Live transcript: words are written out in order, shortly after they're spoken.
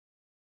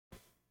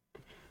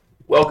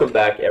Welcome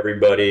back,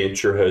 everybody.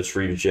 It's your host,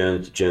 Reeves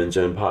Jones, the Jones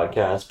Zone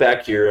Podcast.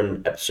 Back here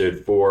in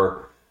episode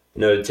 4.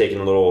 Taking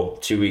a little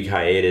 2-week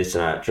hiatus,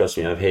 and trust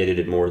me, I've hated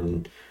it more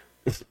than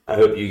I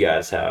hope you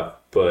guys have.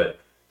 But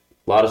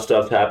a lot of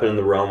stuff happened in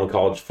the realm of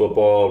college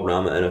football,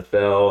 around the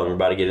NFL, and we're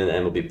about to get into the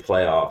MLB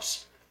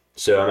playoffs.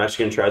 So I'm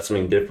actually going to try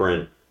something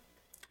different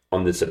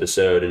on this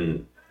episode,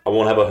 and I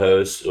won't have a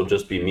host. It'll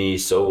just be me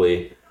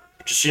solely.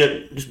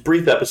 Just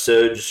brief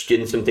episode, just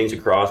getting some things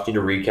across, need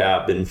to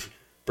recap, and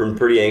been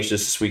pretty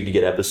anxious this week to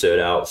get episode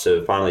out,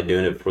 so finally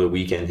doing it before the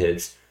weekend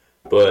hits.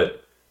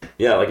 But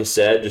yeah, like I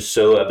said, just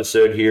solo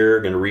episode here,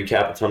 going to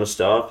recap a ton of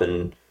stuff,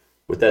 and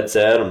with that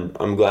said,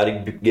 I'm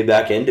glad to get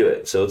back into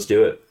it, so let's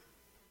do it.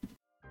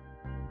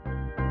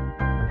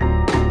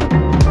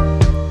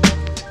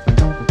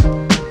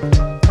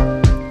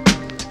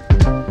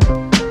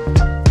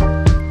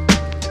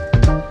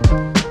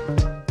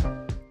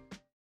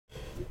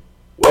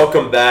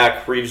 Welcome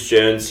back, Reeves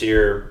Jones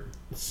here.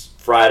 It's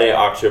Friday,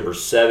 October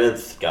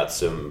 7th.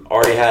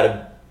 Already had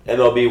a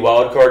MLB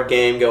wildcard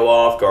game go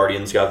off.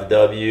 Guardians got the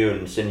W,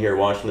 and sitting here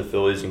watching the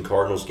Phillies and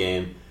Cardinals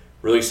game.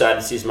 Really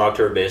excited to see some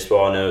October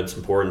baseball. I know it's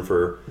important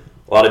for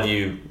a lot of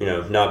you,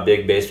 not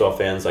big baseball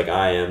fans like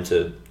I am,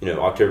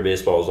 October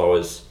baseball is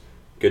always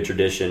good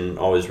tradition,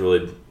 always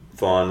really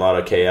fun. A lot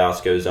of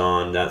chaos goes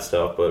on, that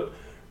stuff. But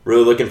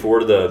really looking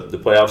forward to the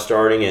playoffs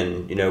starting,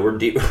 and, we're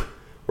deep.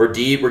 We're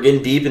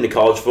getting deep into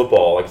college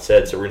football, like I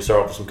said, so we're going to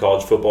start off with some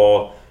college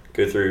football,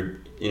 go through,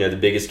 the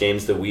biggest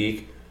games of the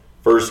week.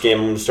 First game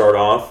I'm going to start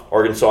off,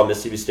 Arkansas,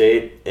 Mississippi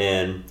State,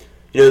 and,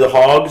 the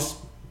Hogs,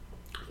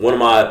 one of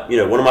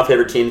my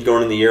favorite teams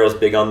going in the year. I was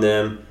big on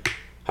them.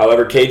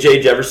 However,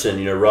 KJ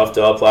Jefferson, roughed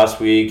up last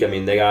week. I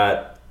mean, they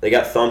got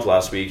thumped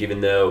last week, even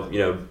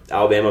though,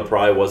 Alabama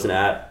probably wasn't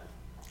at,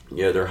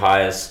 their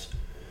highest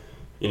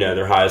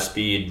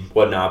speed,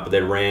 whatnot, but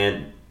they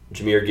ran.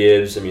 Jahmyr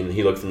Gibbs,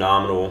 he looked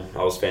phenomenal.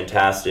 That was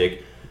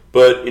fantastic.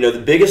 But,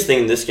 the biggest thing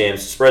in this game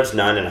is the spread's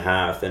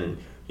 9.5. And,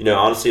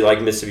 honestly,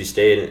 like Mississippi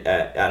State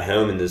at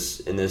home in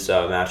this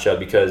matchup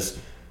because,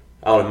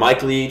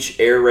 Mike Leach,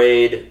 air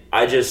raid,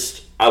 I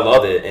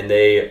love it. And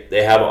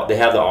they have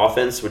the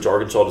offense, which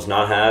Arkansas does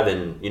not have.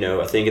 And,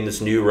 I think in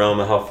this new realm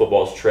of how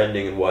football is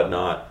trending and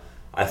whatnot,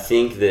 I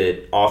think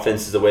that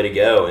offense is the way to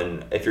go.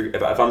 And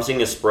if I'm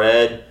seeing a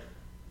spread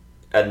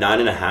at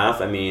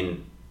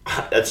 9.5,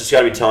 that's just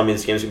got to be telling me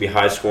this game's going to be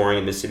high scoring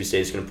and Mississippi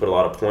State's going to put a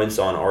lot of points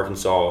on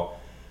Arkansas.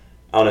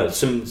 I don't know,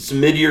 some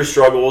mid-year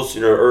struggles,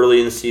 early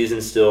in the season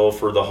still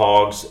for the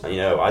Hogs.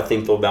 I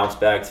think they'll bounce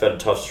back. They've had a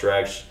tough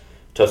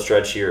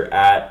stretch here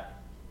at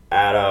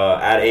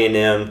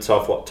A&M,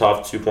 tough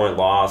 2-point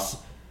loss.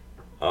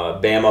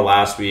 Bama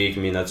last week,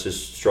 that's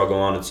just struggle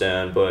on its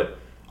own, but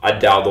I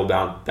doubt they'll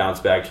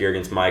bounce back here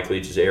against Mike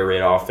Leach's air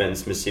raid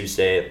offense. Mississippi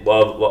State,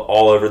 love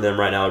all over them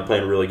right now. They're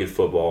playing really good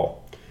football.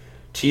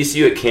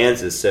 TCU at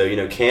Kansas.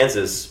 So,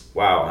 Kansas,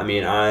 wow.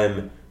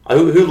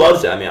 Who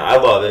loves it? I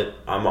love it.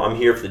 I'm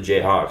here for the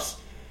Jayhawks.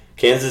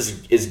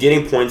 Kansas is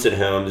getting points at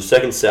home. The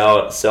second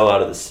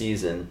sellout of the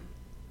season.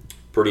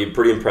 Pretty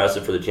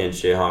impressive for the Kansas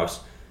Jayhawks.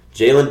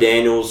 Jalen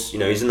Daniels,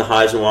 he's in the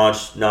Heisman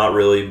watch. Not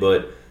really,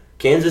 but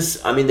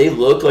Kansas, they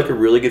look like a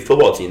really good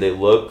football team. They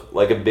look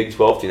like a Big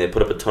 12 team. They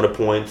put up a ton of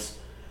points.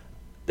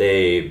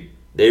 They're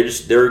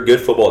a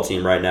good football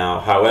team right now.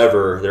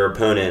 However, their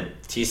opponent,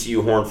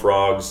 TCU Horned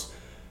Frogs,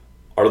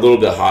 are a little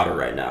bit hotter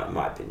right now, in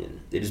my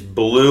opinion. They just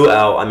blew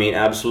out,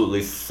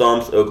 absolutely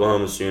thumped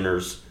Oklahoma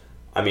Sooners.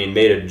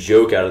 Made a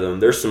joke out of them.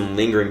 There's some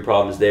lingering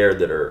problems there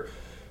that are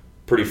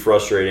pretty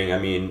frustrating.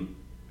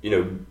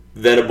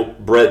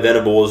 Brett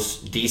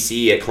Venables,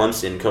 DC at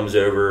Clemson, comes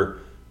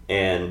over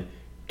and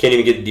can't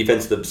even get the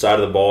defensive side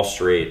of the ball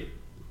straight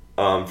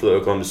for the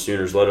Oklahoma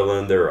Sooners, let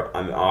alone their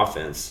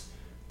offense.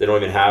 They don't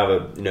even have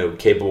a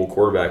capable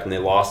quarterback, and they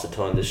lost a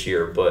ton this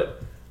year.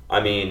 But,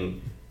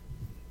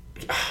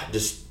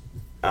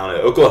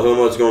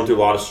 Oklahoma is going through a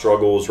lot of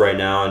struggles right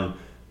now, and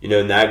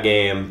in that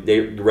game,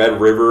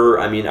 Red River.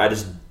 I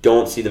just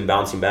don't see them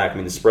bouncing back.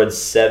 The spread's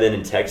 7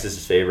 in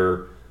Texas'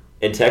 favor,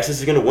 and Texas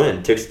is going to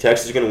win.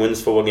 Texas is going to win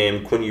this football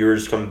game. Quinn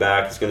Ewers is coming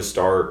back. He's going to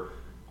start.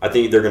 I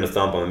think they're going to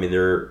thump them.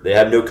 They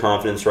have no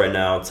confidence right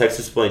now.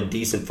 Texas is playing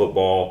decent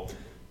football,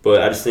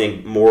 but I just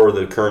think more of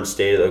the current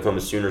state of the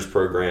Oklahoma Sooners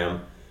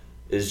program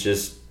is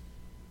just.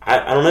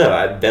 I don't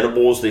know.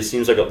 Venables, they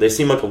seem like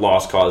a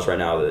lost cause right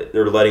now.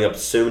 They're letting up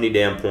so many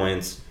damn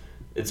points.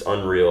 It's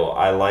unreal.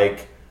 I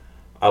like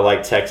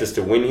Texas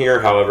to win here.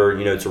 However,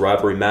 it's a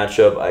rivalry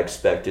matchup. I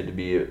expect it to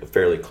be a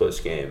fairly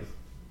close game.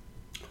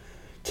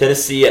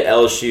 Tennessee at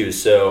LSU.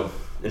 So,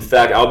 in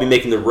fact, I'll be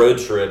making the road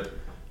trip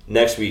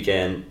next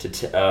weekend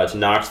to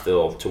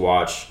Knoxville to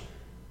watch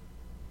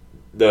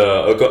the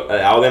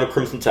Alabama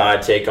Crimson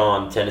Tide take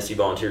on Tennessee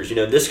Volunteers.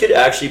 This could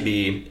actually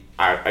be.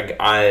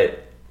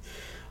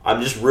 I'm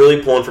just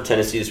really pulling for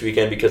Tennessee this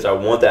weekend because I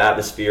want the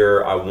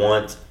atmosphere. I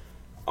want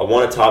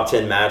a top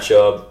 10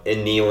 matchup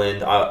in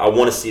Neyland. I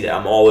want to see that.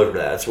 I'm all over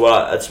that. That's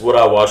what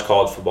I watch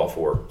college football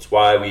for. That's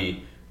why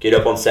we get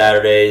up on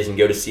Saturdays and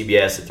go to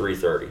CBS at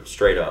 3:30.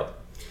 Straight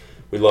up,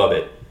 we love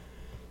it.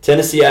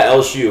 Tennessee at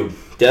LSU.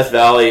 Death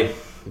Valley,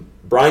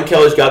 Brian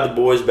Kelly's got the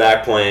boys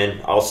back playing,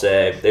 I'll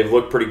say. They've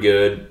looked pretty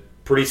good.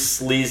 Pretty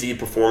sleazy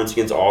performance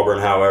against Auburn,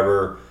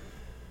 however.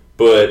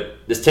 But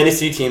this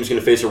Tennessee team is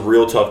going to face a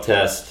real tough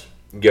test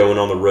going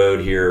on the road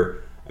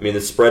here. I mean,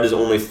 the spread is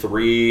only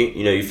 3.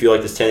 You feel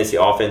like this Tennessee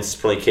offense is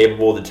probably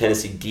capable. The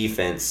Tennessee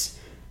defense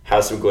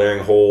has some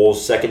glaring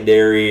holes.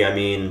 Secondary, I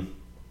mean,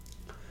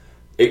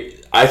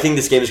 I think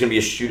this game is going to be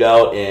a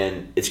shootout,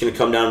 and it's going to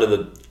come down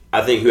to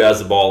I think who has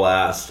the ball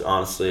last,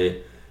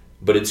 honestly.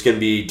 But it's going to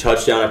be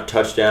touchdown after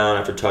touchdown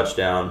after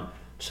touchdown.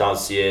 Just how I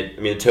see it.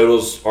 I mean, the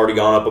total's already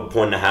gone up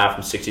 1.5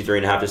 from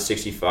 63.5 to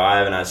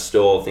 65, and I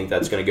still think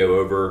that's going to go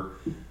over.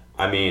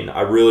 I mean,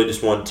 I really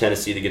just want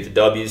Tennessee to get the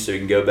W so you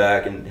can go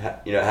back and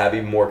have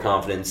even more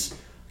confidence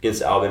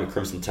against the Alabama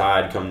Crimson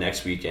Tide come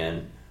next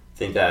weekend. I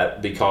think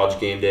that the college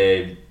game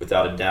day,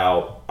 without a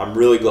doubt. I'm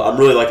really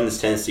liking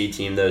this Tennessee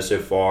team though so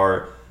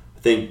far. I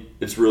think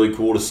it's really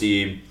cool to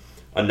see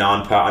a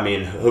non-power. I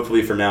mean,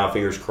 hopefully for now,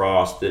 fingers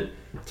crossed that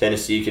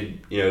Tennessee could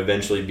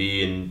eventually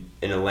be in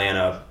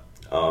Atlanta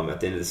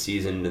at the end of the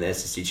season in the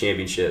SEC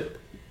championship.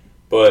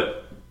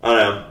 But I don't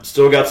know.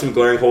 Still got some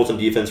glaring holes in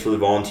defense for the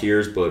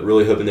Volunteers, but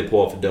really hoping they pull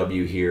off a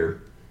W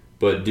here.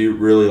 But do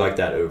really like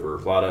that over.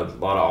 A lot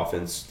of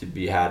offense to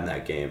be had in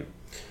that game.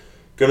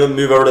 Going to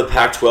move over to the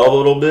Pac-12 a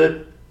little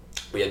bit.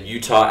 We have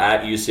Utah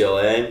at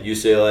UCLA.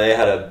 UCLA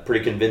had a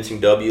pretty convincing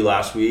W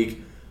last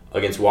week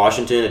against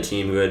Washington, a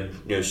team who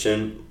had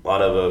shown a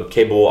lot of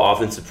capable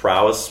offensive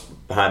prowess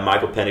behind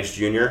Michael Penix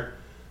Jr.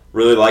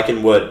 Really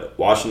liking what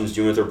Washington's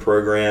doing with their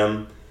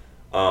program.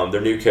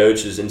 Their new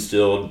coach has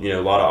instilled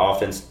a lot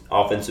of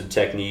offensive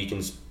technique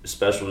and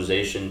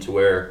specialization to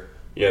where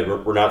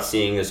we're not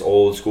seeing this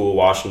old school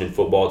Washington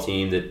football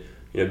team that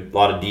a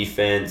lot of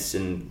defense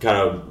and kind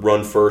of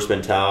run first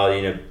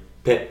mentality.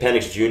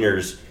 Penix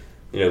Jr.'s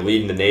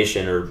leading the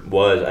nation, or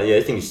was.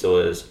 I think he still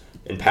is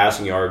in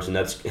passing yards, and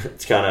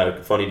it's kind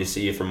of funny to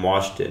see from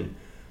Washington.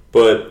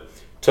 But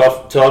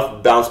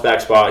tough bounce back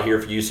spot here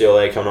for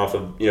UCLA coming off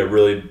of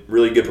really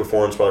really good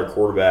performance by their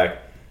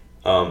quarterback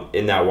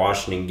in that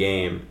Washington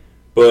game.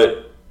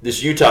 But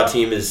this Utah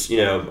team is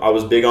I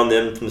was big on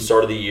them from the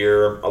start of the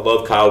year. I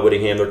love Kyle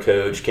Whittingham, their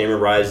coach. Cameron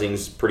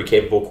Rising's pretty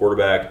capable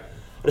quarterback.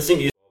 I just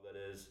think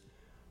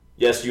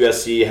yes,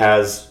 USC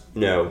has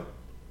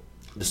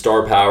the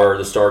star power,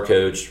 the star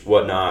coach,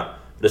 whatnot.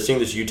 But I think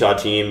this Utah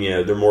team,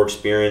 they're more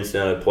experienced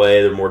in how to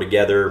play. They're more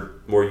together,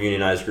 more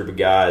unionized group of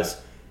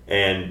guys,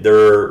 and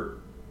they're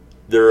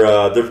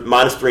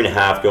minus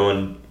 3.5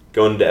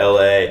 going to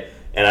LA,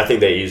 and I think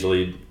they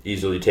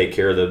easily take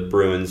care of the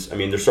Bruins. I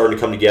mean, they're starting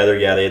to come together.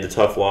 Yeah, they had the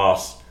tough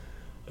loss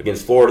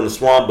against Florida in the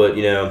Swamp, but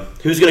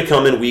who's going to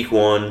come in week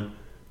 1,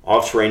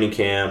 off training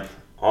camp,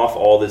 off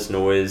all this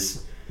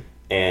noise,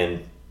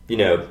 and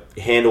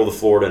handle the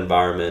Florida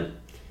environment?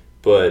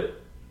 But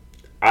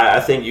I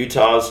think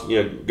Utah's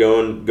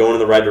going in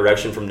the right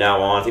direction from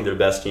now on. I think they're the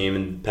best team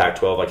in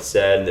Pac-12, like I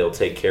said, and they'll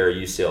take care of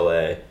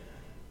UCLA.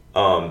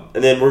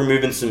 And then we're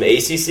moving some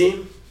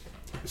ACC.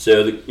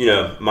 So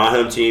my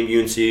home team,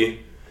 UNC,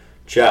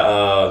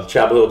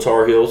 Chapel Hill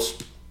Tar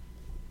Heels.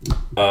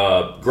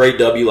 Great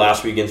W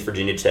last week against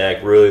Virginia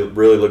Tech.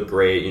 Really looked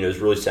great. It was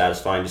really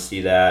satisfying to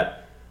see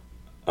that.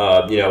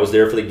 I was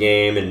there for the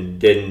game and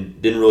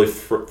didn't really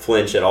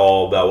flinch at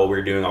all about what we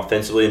were doing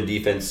offensively, and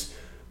defense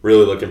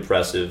really looked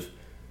impressive.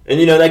 And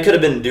that could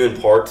have been due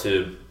in part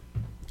to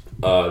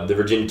the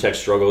Virginia Tech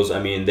struggles. I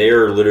mean,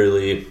 they're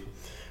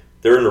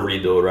in a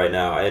rebuild right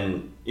now,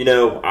 and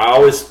I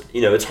always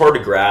it's hard to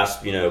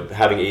grasp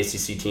having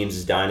ACC teams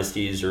as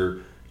dynasties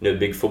or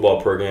big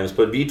football programs,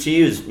 but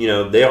BTU is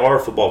they are a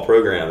football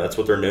program. That's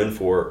what they're known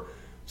for,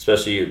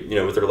 especially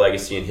with their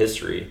legacy and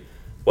history,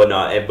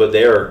 whatnot. But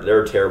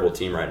they're a terrible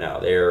team right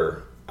now.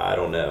 I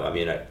don't know. I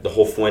mean, the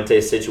whole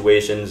Fuente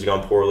situation has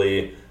gone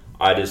poorly.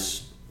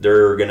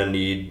 They're going to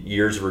need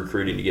years of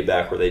recruiting to get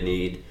back where they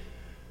need.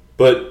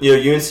 But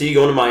UNC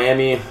going to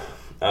Miami,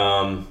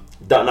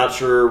 not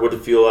sure what to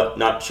feel.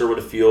 Not sure what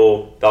to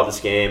feel about this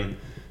game.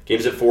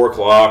 Game's at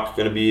 4:00.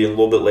 Going to be a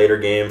little bit later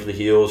game for the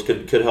Heels.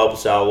 Could help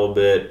us out a little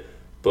bit.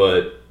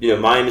 But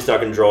Miami's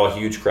not going to draw a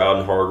huge crowd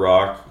in Hard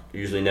Rock.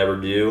 Usually never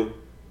do.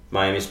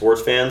 Miami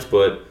sports fans,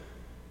 but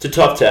it's a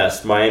tough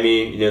test.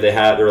 Miami,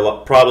 they're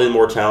probably the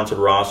more talented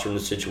roster in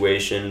the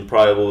situation.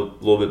 Probably a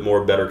little bit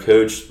more better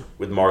coach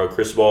with Mario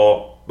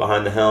Cristobal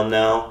behind the helm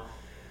now.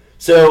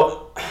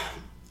 So I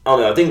don't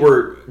know. I think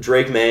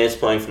Drake May is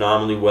playing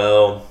phenomenally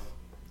well.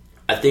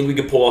 I think we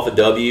could pull off a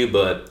W,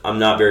 but I'm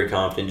not very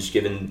confident just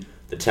given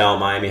the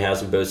talent Miami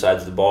has on both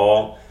sides of the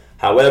ball.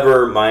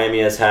 However, Miami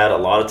has had a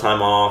lot of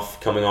time off,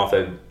 coming off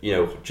a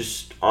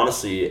just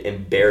honestly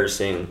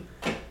embarrassing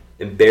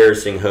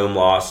home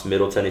loss,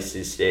 Middle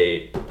Tennessee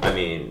State. I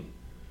mean,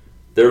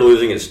 they're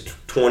losing as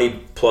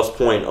 20-plus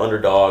point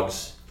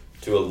underdogs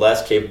to a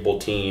less capable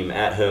team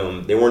at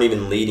home. They weren't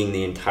even leading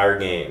the entire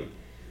game.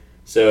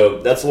 So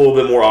that's a little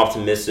bit more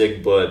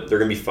optimistic, but they're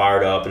going to be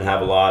fired up and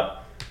have a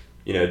lot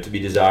to be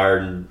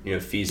desired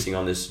and feasting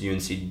on this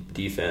UNC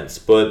defense.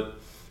 But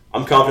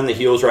I'm confident in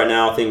the Heels right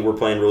now. I think we're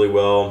playing really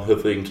well.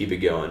 Hopefully we can keep it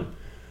going.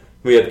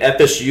 We have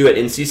FSU at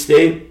NC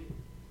State.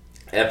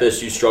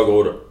 FSU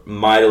struggled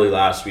mightily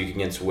last week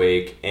against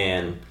Wake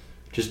and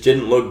just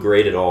didn't look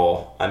great at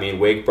all. I mean,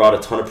 Wake brought a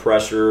ton of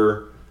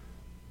pressure,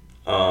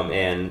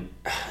 and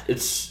I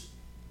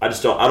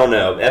don't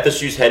know.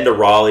 FSU's heading to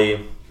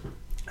Raleigh.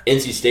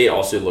 NC State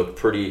also looked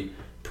pretty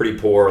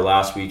poor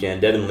last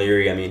weekend. Devin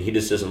Leary, I mean, he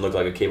just doesn't look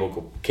like a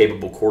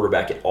capable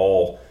quarterback at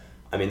all.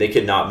 I mean, they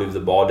could not move the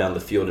ball down the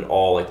field at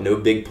all. Like, no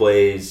big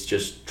plays,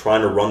 just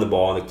trying to run the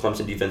ball. And the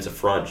Clemson defensive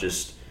front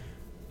just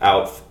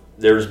out.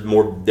 There's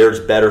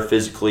better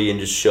physically and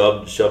just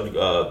shoved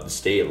the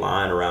state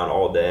line around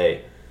all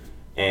day.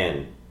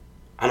 And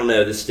I don't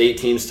know, the state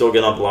team's still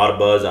getting up a lot of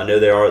buzz. I know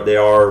they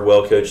are a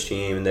well-coached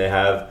team and they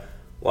have a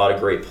lot of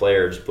great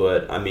players.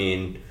 But, I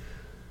mean,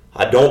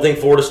 I don't think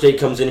Florida State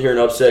comes in here and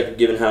upset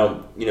given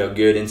how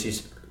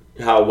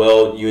how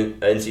well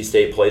NC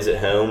State plays at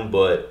home.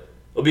 But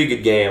it'll be a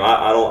good game.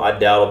 I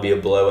doubt it'll be a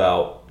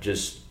blowout,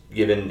 just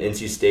given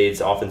NC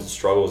State's offensive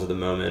struggles at the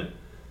moment.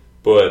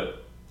 But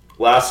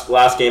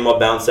last game, I'll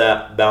bounce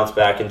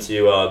back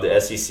into the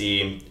SEC.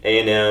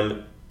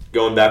 A&M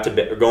going to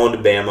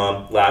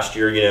Bama last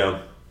year.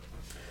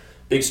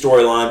 Big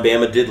storyline.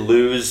 Bama did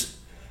lose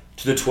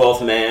to the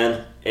 12th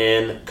man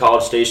in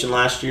College Station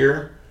last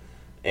year,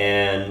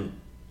 and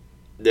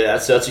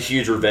that's a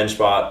huge revenge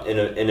spot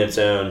in its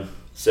own.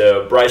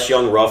 So Bryce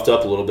Young roughed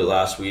up a little bit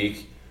last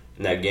week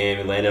in that game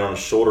and landed on his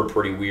shoulder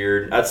pretty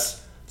weird.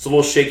 It's a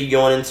little shaky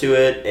going into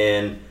it.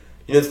 And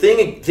the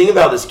thing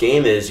about this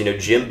game is,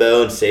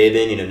 Jimbo and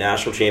Saban,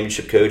 national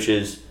championship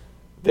coaches,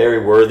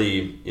 very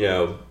worthy,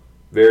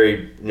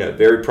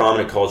 very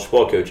prominent college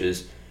football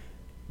coaches.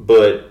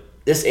 But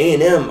this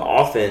A&M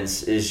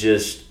offense is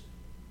just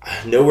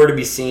nowhere to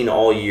be seen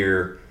all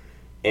year.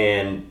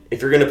 And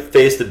if you're going to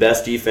face the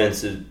best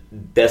defense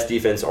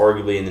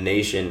arguably in the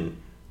nation,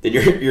 then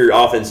your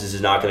offense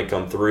is not going to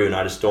come through. And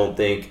I just don't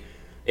think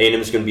A&M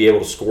is going to be able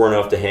to score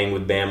enough to hang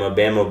with Bama.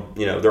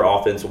 Bama, their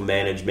offense will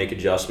make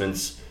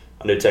adjustments.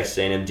 I know Texas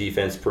A&M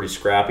defense is pretty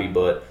scrappy,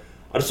 but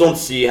I just don't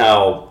see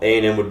how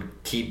A&M would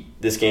keep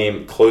this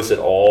game close at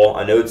all.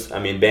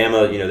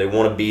 Bama, they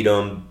want to beat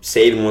them.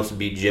 Saban wants to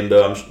beat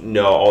Jimbo.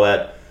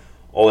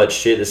 All that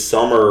shit this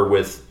summer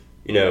with,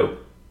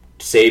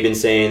 Saban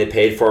saying they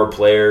paid for our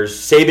players.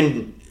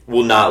 Saban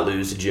will not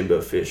lose to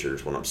Jimbo Fisher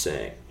is what I'm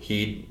saying.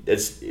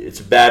 It's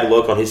a bad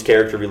look on his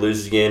character if he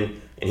loses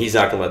again, and he's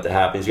not going to let that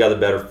happen.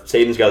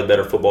 Saban's got the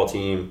better football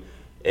team,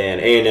 and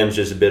A&M's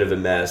just a bit of a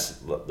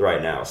mess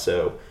right now.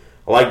 So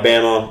I like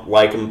Bama,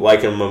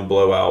 like him in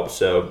blowout.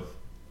 So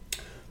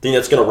I think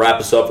that's going to wrap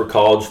us up for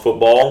college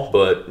football.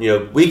 But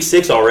week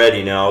 6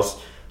 already. Now I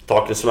was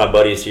talking to some of my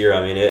buddies here.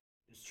 I mean,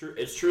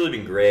 it's truly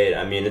been great.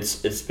 I mean,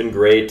 it's been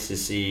great to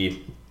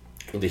see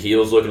the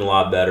Heels looking a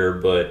lot better.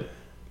 But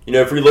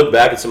if we look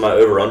back at some of my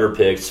over/under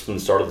picks from the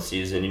start of the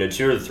season,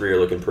 2 of the 3 are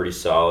looking pretty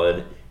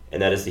solid,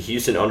 and that is the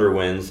Houston under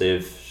wins.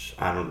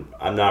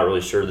 I'm not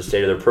really sure of the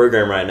state of their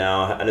program right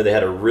now. I know they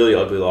had a really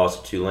ugly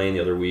loss to Tulane the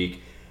other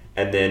week.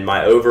 And then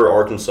my over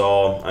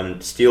Arkansas, I'm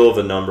still of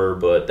a number,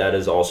 but that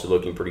is also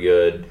looking pretty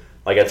good.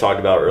 Like I talked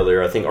about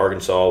earlier, I think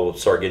Arkansas will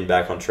start getting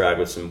back on track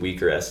with some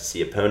weaker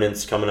SEC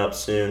opponents coming up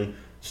soon.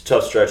 It's a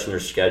tough stretch in their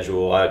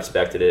schedule. I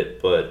expected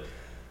it, but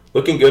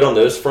looking good on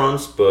those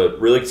fronts.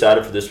 But really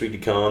excited for this week to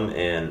come,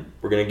 and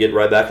we're gonna get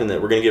right into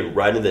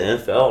the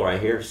NFL right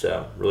here.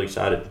 So really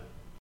excited.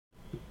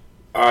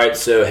 All right,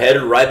 so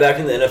headed right back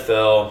into the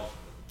NFL.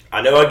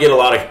 I know I get a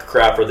lot of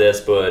crap for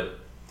this, but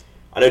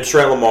I know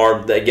Trent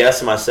Lamar, the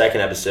guest in my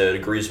second episode,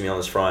 agrees with me on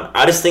this front.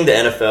 I just think the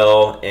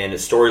NFL and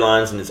its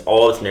storylines and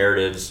all its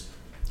narratives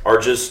are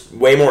just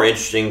way more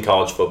interesting than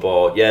college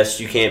football.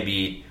 Yes, you can't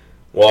beat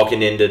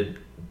walking into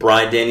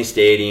Bryant-Denny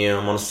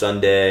Stadium on a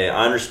Sunday.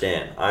 I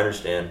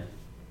understand.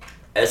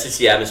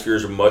 SEC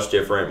atmospheres are much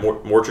different,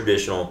 more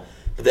traditional.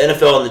 But the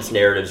NFL and its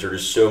narratives are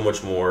just so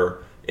much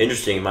more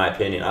interesting, in my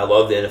opinion. I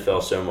love the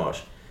NFL so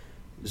much,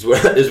 is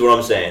what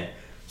I'm saying.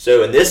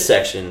 So in this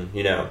section,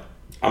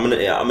 I'm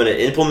gonna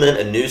implement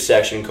a new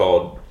section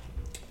called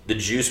the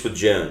Juice with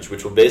Jones,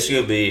 which will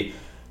basically be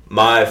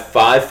my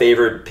 5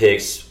 favorite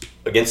picks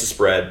against the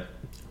spread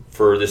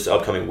for this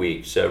upcoming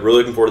week. So really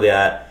looking forward to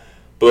that.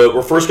 But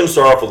we're first going to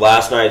start off with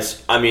last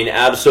night's,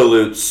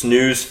 absolute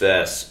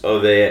snooze-fest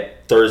of a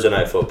Thursday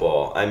night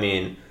football.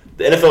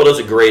 The NFL does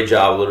a great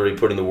job of literally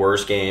putting the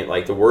worst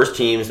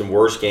teams and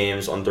worst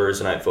games on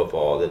Thursday night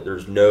football. That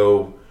there's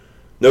no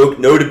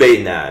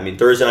debating that.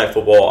 Thursday night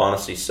football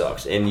honestly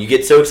sucks. And you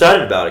get so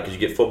excited about it because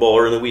you get football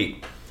early in the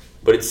week.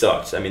 But it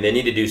sucks. They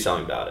need to do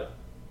something about it.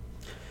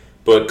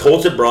 But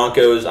Colts and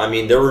Broncos,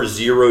 there were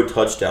 0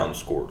 touchdowns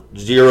scored.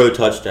 0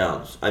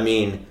 touchdowns.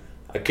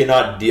 I could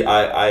not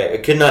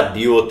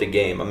deal with the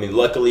game.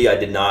 Luckily I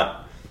did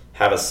not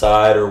have a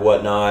side or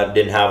whatnot.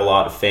 Didn't have a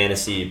lot of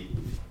fantasy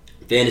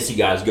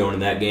guys going in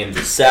that game.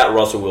 Just sat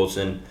Russell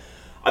Wilson.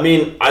 I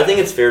think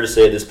it's fair to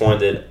say at this point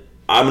that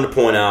I'm going to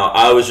point out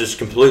I was just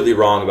completely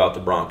wrong about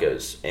the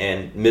Broncos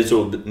and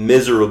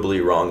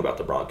miserably wrong about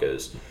the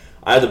Broncos.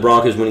 I had the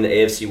Broncos winning the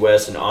AFC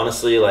West, and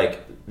honestly,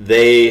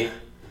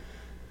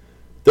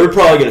 they're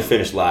probably going to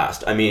finish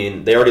last. I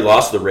mean, they already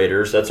lost to the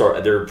Raiders.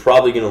 They're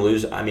probably going to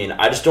lose. I mean,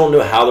 I just don't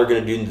know how they're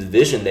going to do in the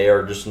division. They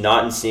are just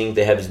not in sync.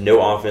 They have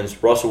no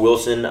offense. Russell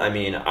Wilson, I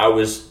mean, I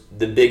was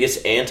the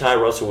biggest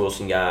anti-Russell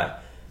Wilson guy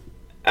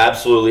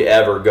absolutely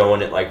ever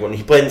going at, like, when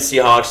he played in the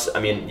Seahawks.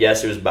 I mean,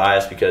 yes, it was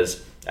biased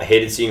because I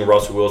hated seeing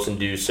Russell Wilson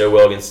do so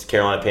well against the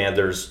Carolina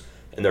Panthers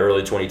in the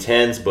early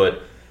 2010s,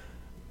 but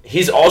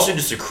he's also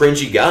just a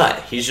cringy guy.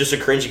 He's just a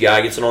cringy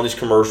guy. Gets in all these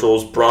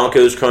commercials.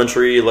 Broncos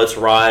country, let's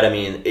ride. I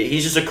mean,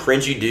 he's just a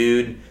cringy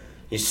dude.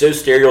 He's so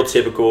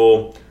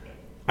stereotypical.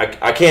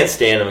 I can't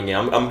stand him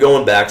again. I'm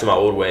going back to my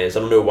old ways.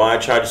 I don't know why I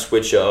tried to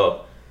switch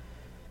up.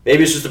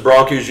 Maybe it's just the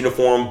Broncos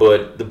uniform,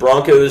 but the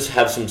Broncos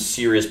have some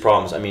serious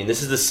problems. I mean,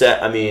 this is the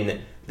set. I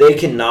mean, they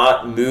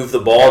cannot move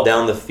the ball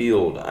down the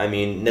field. I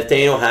mean,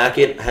 Nathaniel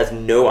Hackett has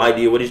no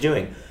idea what he's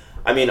doing.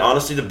 I mean,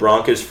 honestly, the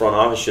Broncos front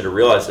office should have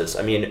realized this.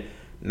 I mean,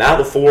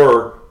 Matt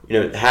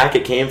LaFleur,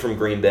 Hackett came from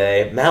Green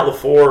Bay. Matt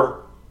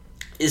LaFleur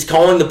is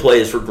calling the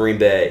plays for Green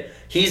Bay.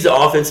 He's the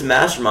offensive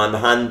mastermind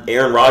behind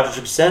Aaron Rodgers'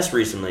 success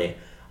recently,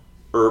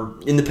 or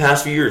in the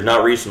past few years.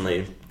 Not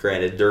recently,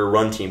 granted. They're a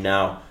run team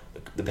now,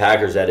 the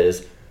Packers, that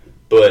is.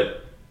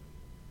 But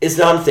it's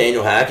not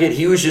Nathaniel Hackett.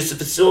 He was just a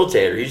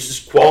facilitator. He's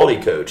just a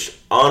quality coach.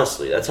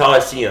 Honestly, that's how I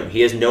see him.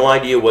 He has no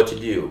idea what to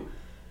do.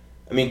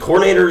 I mean,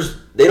 coordinators,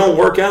 they don't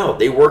work out.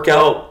 They work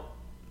out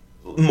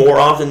more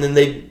often than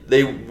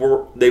they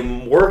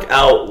work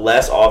out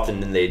less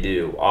often than they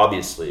do.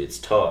 Obviously, it's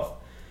tough.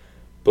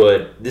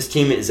 But this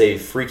team is a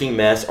freaking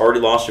mess. Already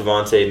lost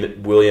Javonte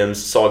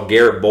Williams. Saw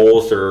Garrett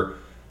Bowles,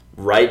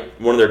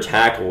 one of their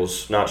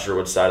tackles, not sure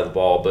which side of the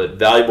ball, but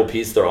valuable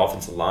piece of their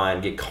offensive line,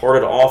 get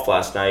carted off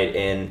last night,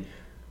 and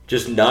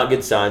just not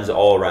good signs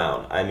all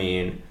around. I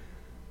mean,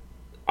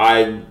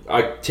 I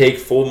take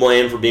full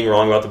blame for being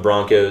wrong about the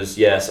Broncos.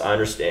 Yes, I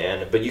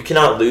understand, but you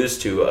cannot lose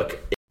to a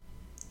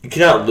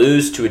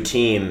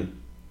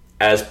team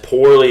as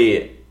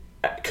poorly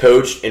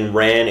coached and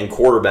ran and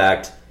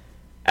quarterbacked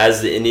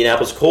as the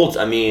Indianapolis Colts.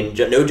 I mean,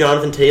 no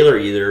Jonathan Taylor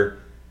either.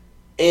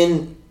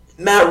 And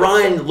Matt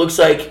Ryan looks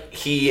like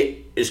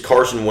he is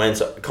Carson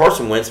Wentz.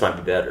 Carson Wentz might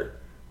be better,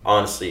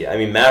 honestly. I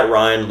mean, Matt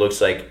Ryan looks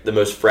like the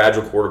most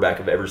fragile quarterback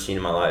I've ever seen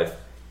in my life.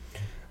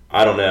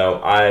 I don't know.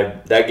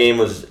 That game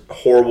was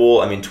horrible.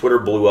 I mean, Twitter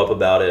blew up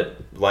about it,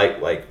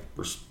 like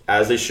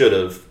as they should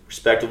have,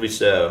 respectively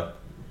so.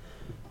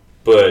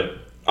 But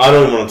I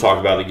don't even want to talk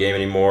about the game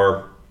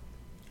anymore.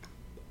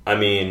 I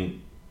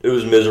mean, it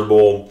was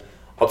miserable.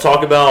 I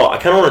kind of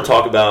want to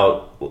talk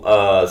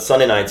about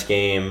Sunday night's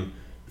game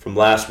from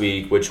last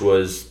week, which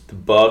was the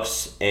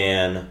Bucks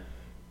and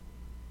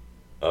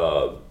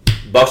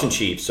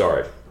Chiefs.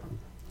 Sorry,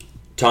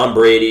 Tom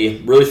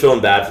Brady, really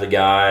feeling bad for the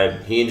guy.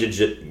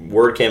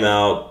 Word came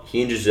out.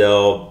 He and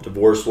Gisele,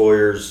 divorce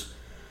lawyers.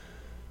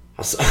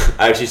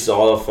 I actually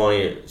saw a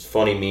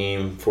funny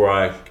meme before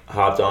I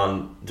hopped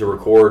on to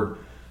record,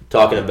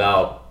 talking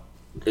about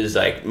is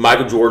like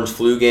Michael Jordan's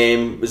flu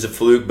game was a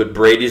fluke, but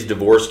Brady's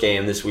divorce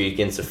game this week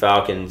against the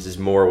Falcons is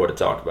more what to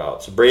talk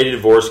about. So Brady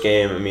divorce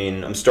game, I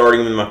mean, I'm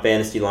starting him in my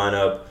fantasy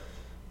lineup.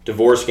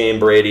 Divorce game,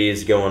 Brady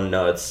is going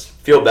nuts.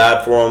 Feel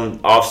bad for him.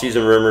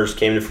 Off-season rumors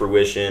came to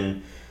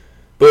fruition.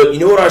 But you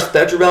know what I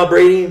respect about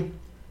Brady?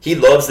 He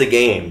loves the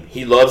game.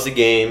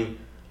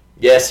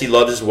 Yes, he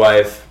loves his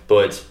wife,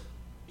 but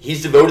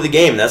he's devoted to the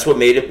game. That's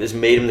what has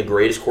made him the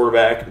greatest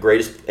quarterback,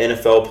 greatest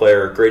NFL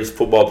player, greatest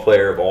football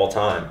player of all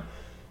time.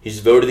 He's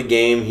devoted to the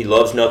game. He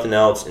loves nothing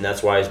else, and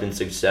that's why he's been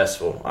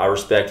successful. I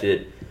respect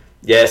it.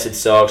 Yes, it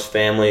sucks,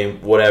 family,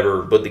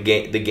 whatever, but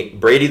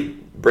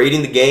Brady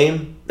in the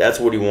game, that's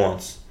what he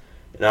wants,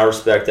 and I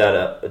respect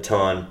that a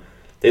ton.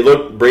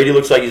 Brady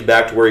looks like he's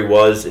back to where he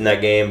was in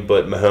that game,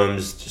 but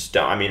Mahomes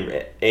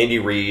Andy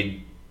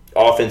Reid,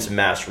 offensive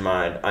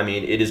mastermind. I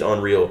mean, it is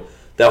unreal.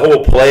 That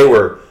whole play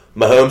where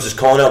Mahomes is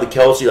calling out to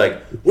Kelsey, like,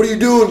 "What are you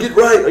doing? Get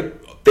right!"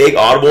 Like fake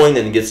audibling,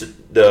 then gets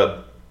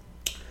the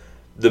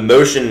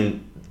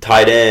motion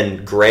tight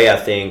end, Gray, I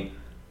think,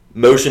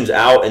 motions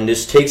out and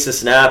just takes the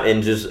snap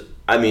and just,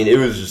 I mean, it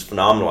was just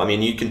phenomenal. I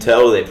mean, you can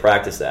tell they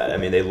practiced that. I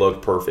mean, they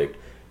looked perfect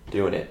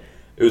doing it.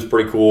 It was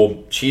pretty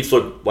cool. Chiefs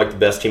look like the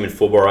best team in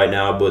football right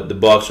now, but the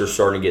Bucs are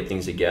starting to get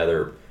things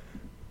together.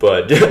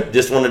 But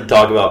just wanted to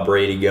talk about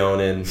Brady going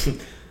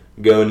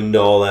into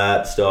all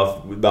that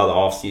stuff about the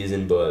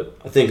offseason, but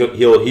I think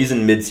he's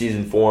in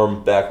mid-season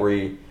form, back where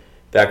he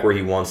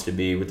wants to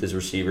be with his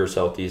receivers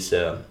healthy.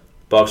 So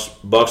Bucks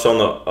on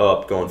the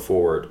up going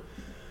forward.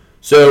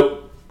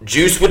 So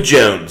Juice with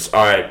Jones.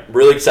 All right,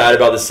 really excited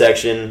about this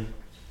section.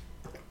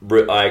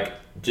 We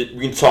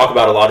can talk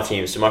about a lot of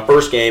teams. So my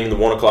first game in the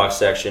 1 o'clock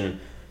section,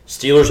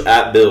 Steelers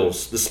at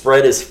Bills. The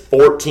spread is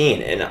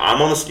 14, and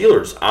I'm on the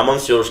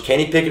Steelers.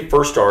 Kenny Pickett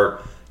first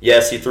start.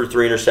 Yes, he threw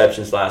 3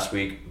 interceptions last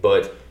week,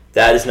 but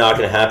that is not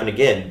going to happen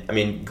again. I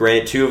mean,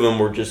 granted, 2 of them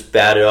were just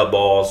batted up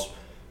balls.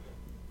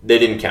 They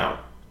didn't count.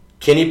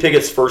 Kenny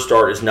Pickett's first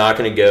start is not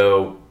going to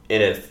go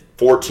in a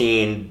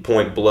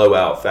 14-point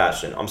blowout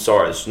fashion. I'm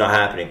sorry, it's not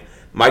happening.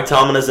 Mike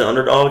Tomlin is an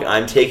underdog.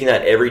 I'm taking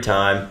that every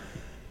time.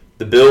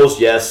 The Bills,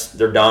 yes,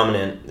 they're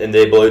dominant and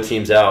they blow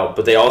teams out,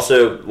 but they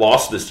also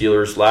lost to the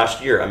Steelers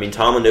last year. I mean,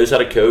 Tomlin knows how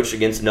to coach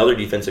against another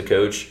defensive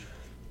coach,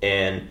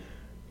 and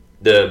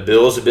the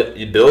Bills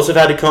have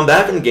had to come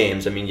back in the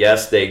games. I mean,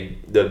 yes,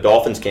 the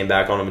Dolphins came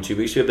back on them in 2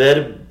 weeks ago, but they had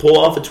to pull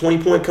off a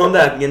 20-point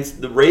comeback against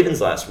the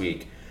Ravens last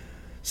week.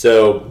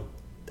 So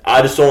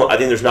I think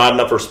there's not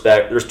enough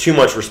respect. There's too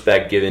much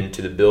respect given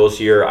to the Bills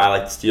here. I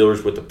like the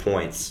Steelers with the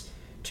points.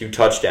 2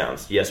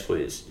 touchdowns. Yes,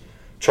 please.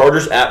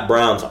 Chargers at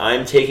Browns.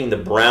 I'm taking the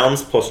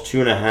Browns plus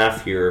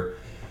 2.5 here.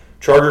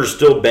 Chargers are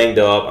still banged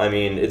up. I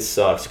mean, it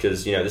sucks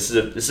because this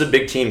is a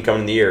big team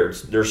coming in the year.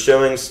 Their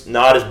showings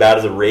not as bad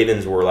as the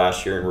Ravens were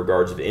last year in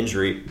regards of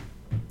injury,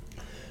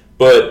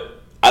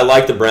 but I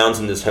like the Browns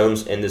in this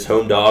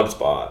home dog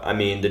spot. I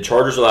mean, the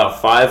Chargers allow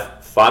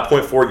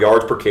 5.4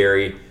 yards per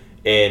carry,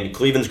 and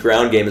Cleveland's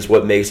ground game is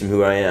what makes them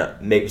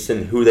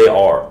who they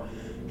are.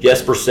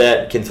 Yes,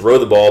 Brissett can throw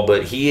the ball,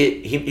 but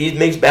he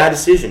makes bad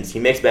decisions. He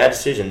makes bad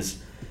decisions.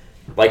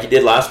 Like he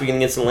did last week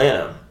against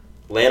Atlanta.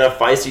 Atlanta,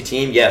 feisty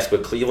team, yes,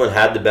 but Cleveland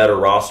had the better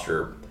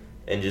roster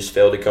and just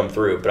failed to come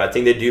through. But I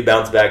think they do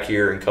bounce back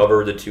here and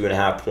cover the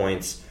 2.5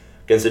 points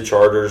against the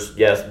Chargers.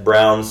 Yes,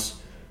 Browns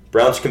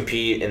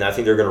compete, and I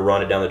think they're going to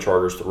run it down the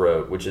Chargers'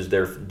 throat, which is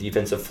their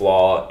defensive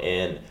flaw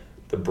and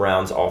the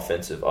Browns'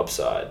 offensive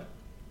upside.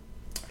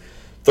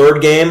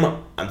 Third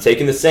game, I'm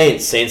taking the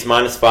Saints. Saints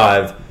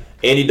 -5.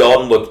 Andy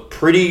Dalton looked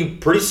pretty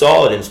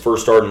solid in his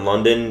first start in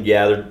London.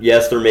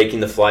 Yes, they're making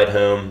the flight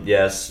home.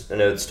 Yes, I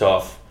know it's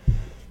tough.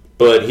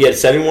 But he had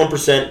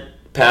 71%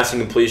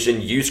 passing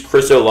completion, used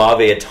Chris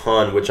Olave a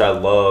ton, which I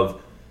love,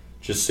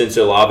 just since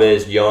Olave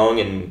is young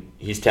and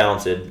he's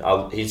talented.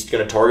 He's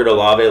going to target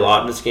Olave a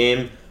lot in this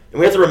game. And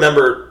we have to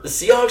remember, the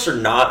Seahawks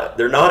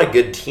they're not a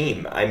good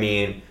team. I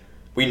mean,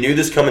 we knew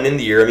this coming in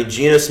the year. I mean,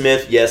 Geno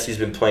Smith, yes, he's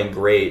been playing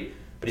great.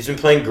 But he's been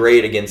playing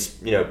great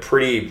against,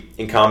 pretty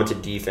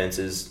incompetent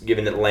defenses,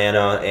 given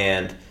Atlanta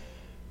and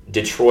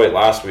Detroit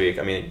last week.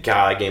 I mean,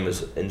 God, that game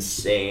was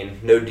insane.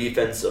 No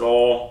defense at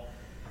all.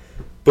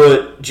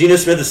 But Geno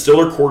Smith is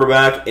still their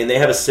quarterback, and they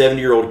have a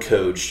 70-year-old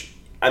coach.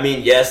 I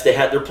mean, yes,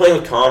 they're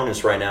playing with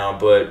confidence right now,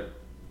 but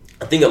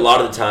I think a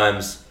lot of the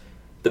times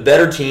the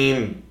better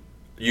team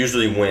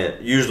usually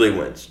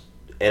wins.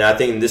 And I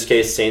think in this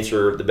case, Saints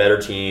are the better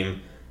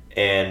team,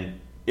 and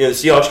the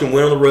Seahawks can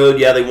win on the road.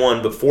 Yeah, they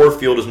won, but Ford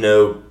Field is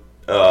no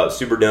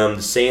Superdome.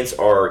 The Saints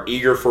are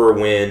eager for a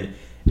win,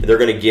 and they're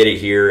going to get it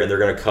here, and they're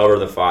going to cover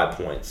the 5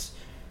 points.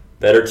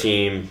 Better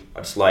team.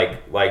 I just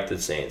like the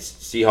Saints.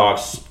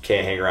 Seahawks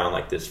can't hang around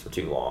like this for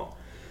too long.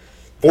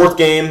 Fourth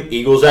game,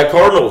 Eagles at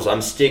Cardinals.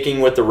 I'm sticking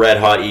with the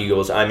red-hot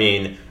Eagles. I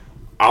mean,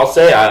 I'll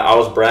say I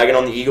was bragging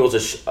on the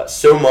Eagles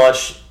so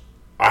much.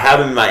 I have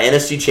them in my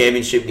NFC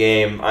Championship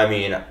game. I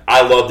mean,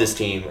 I love this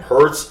team.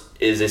 Hurts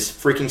is this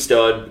freaking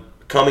stud.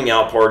 Coming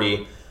out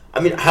party.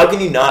 I mean, how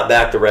can you not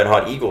back the Red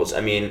Hot Eagles?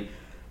 I mean,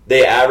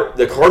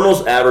 the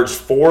Cardinals averaged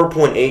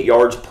 4.8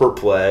 yards per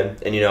play,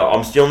 and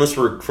I'm stealing this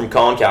from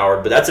Colin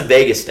Cowherd, but that's a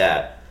Vegas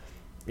stat.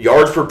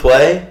 Yards per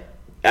play,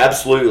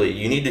 absolutely.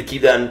 You need to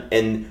keep that,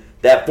 and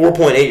that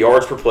 4.8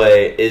 yards per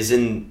play is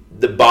in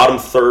the bottom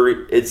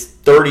 30. It's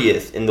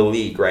 30th in the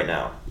league right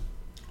now.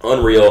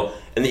 Unreal.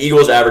 And the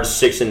Eagles average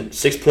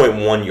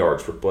 6.1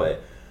 yards per play.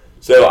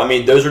 So, I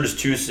mean, those are just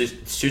two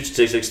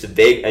statistics that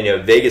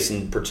Vegas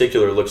in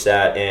particular looks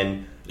at,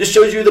 and just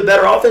shows you the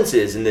better offense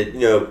is. And that,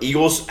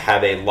 Eagles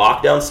have a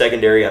lockdown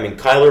secondary. I mean,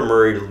 Kyler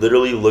Murray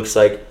literally looks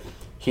like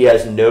he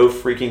has no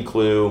freaking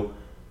clue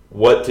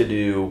what to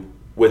do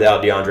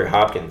without DeAndre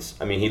Hopkins.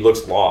 I mean, he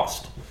looks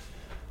lost.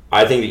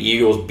 I think the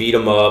Eagles beat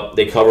them up.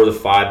 They cover the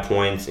 5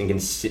 points and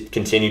can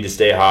continue to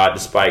stay hot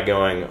despite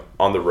going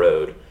on the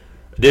road.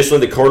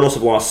 Additionally, the Cardinals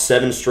have lost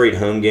 7 straight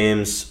home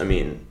games. I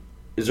mean,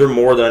 is there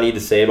more that I need to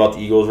say about the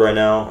Eagles right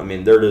now? I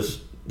mean, they're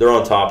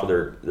on top of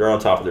their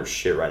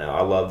shit right now.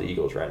 I love the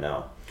Eagles right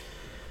now.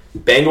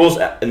 Bengals,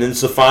 and then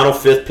it's the final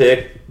 5th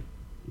pick.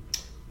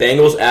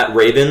 Bengals at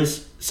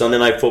Ravens, Sunday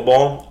Night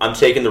Football. I'm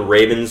taking the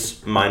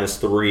Ravens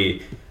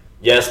 -3.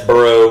 Yes,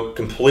 Burrow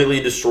completely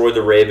destroyed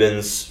the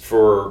Ravens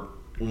for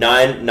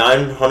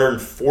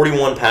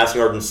 941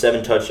 passing yards and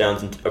 7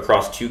 touchdowns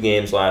across 2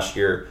 games last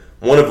year.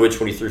 One of which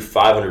when he threw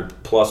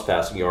 500-plus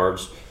passing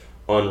yards.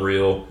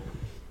 Unreal.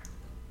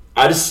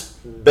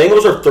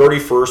 Bengals are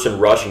 31st in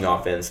rushing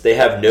offense. They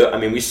have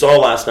we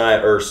saw a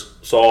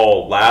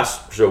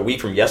week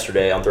from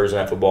yesterday on Thursday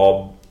Night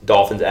Football,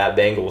 Dolphins at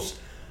Bengals.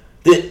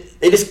 They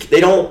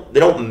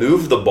don't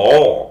move the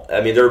ball.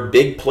 I mean, they're a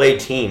big play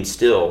team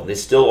still. They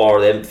still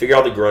are. They haven't figured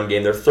out the run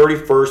game. They're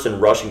 31st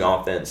in rushing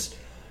offense.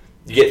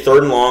 You get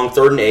 3rd and long,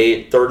 3rd and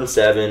 8, 3rd and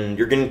 7.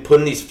 You're getting put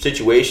in these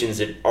situations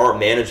that aren't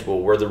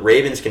manageable, where the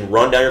Ravens can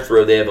run down your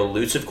throat. They have an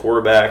elusive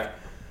quarterback.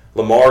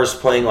 Lamar is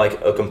playing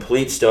like a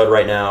complete stud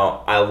right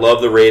now. I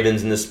love the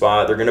Ravens in this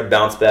spot. They're going to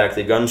bounce back.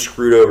 They've gotten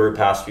screwed over the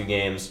past few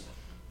games.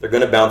 They're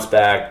going to bounce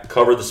back,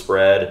 cover the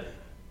spread,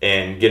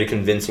 and get a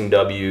convincing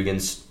W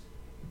against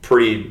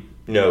pretty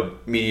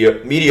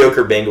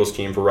mediocre Bengals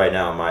team for right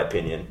now, in my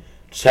opinion.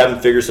 Just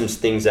haven't figured some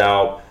things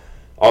out.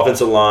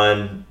 Offensive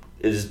line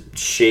is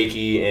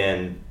shaky,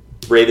 and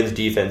Ravens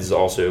defense is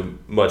also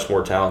much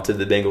more talented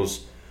than the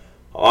Bengals.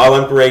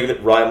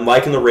 I'm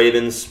liking the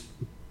Ravens.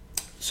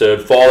 So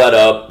follow that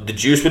up. The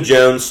juice with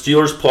Jones.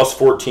 Steelers plus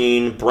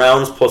 14.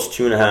 Browns plus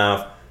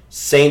 2.5.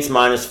 Saints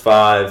minus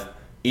 5.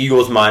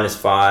 Eagles minus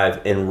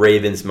 5. And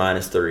Ravens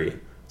minus 3.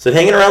 So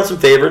hanging around some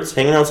favorites,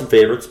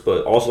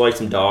 but also like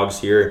some dogs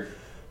here.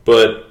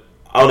 But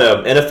I don't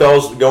know.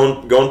 NFL's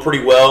going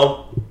pretty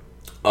well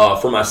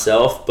for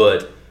myself,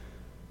 but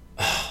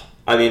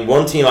I mean,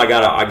 one team I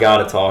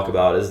gotta talk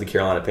about is the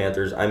Carolina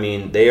Panthers. I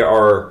mean, they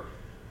are.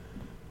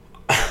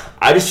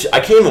 I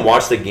can't even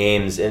watch the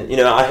games, and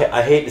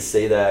I hate to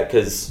say that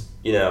because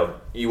you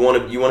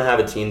want to have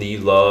a team that you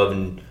love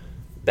and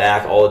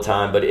back all the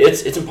time, but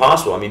it's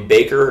impossible. I mean,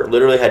 Baker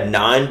literally had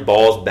 9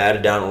 balls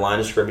batted down the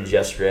line of scrimmage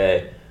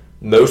yesterday.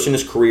 Most in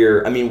his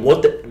career. I mean,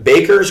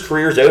 Baker's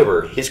career is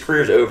over. His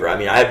career is over. I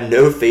mean, I have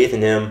no faith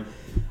in him.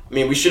 I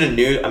mean, we should have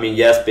knew. I mean,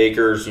 yes,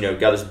 Baker's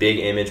got this big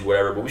image,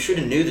 whatever, but we should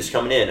have knew this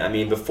coming in. I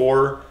mean,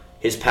 before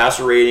his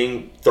passer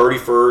rating,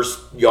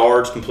 31st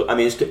yards. I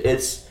mean,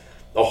 it's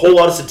a whole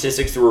lot of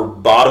statistics that were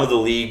bottom of the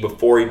league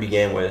before he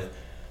began with.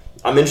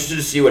 I'm interested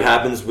to see what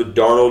happens with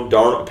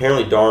Darnold.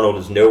 Apparently, Darnold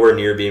is nowhere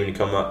near being able to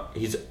come up.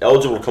 He's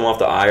eligible to come off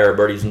the IR,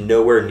 but he's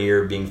nowhere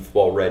near being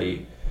football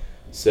ready.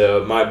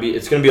 So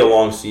it's going to be a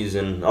long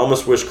season. I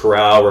almost wish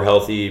Corral were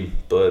healthy,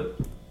 but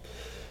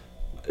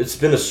it's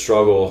been a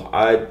struggle.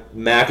 Ben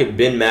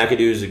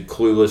McAdoo's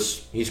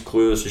clueless. He's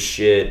clueless as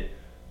shit.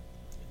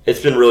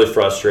 It's been really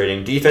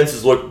frustrating.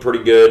 Defenses look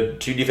pretty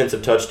good. 2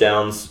 defensive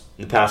touchdowns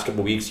in the past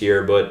couple weeks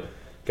here, but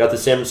got the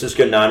San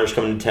Francisco Niners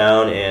coming to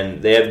town,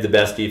 and they have the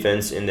best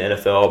defense in the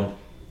NFL,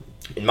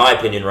 in my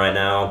opinion, right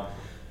now.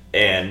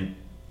 And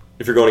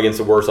if you're going against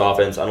the worst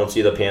offense, I don't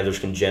see the Panthers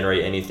can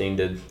generate anything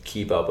to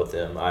keep up with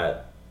them.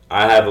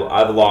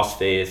 I've lost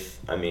faith.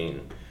 I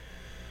mean,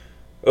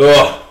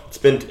 it's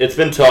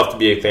been tough to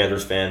be a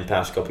Panthers fan the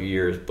past couple of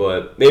years,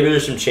 but maybe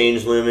there's some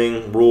change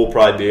looming. Rule will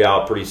probably be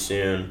out pretty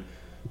soon.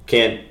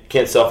 Can't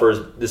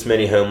suffer this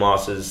many home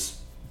losses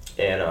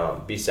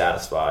and be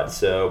satisfied.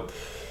 So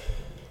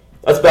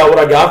that's about what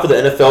I got for the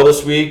NFL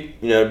this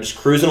week. Just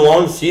cruising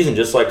along the season,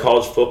 just like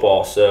college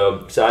football.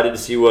 So excited to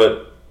see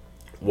what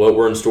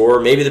we're in store.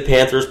 Maybe the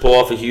Panthers pull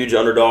off a huge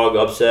underdog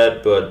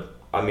upset, but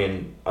I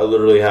mean, I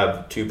literally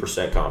have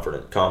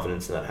 2%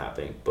 confidence in that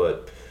happening.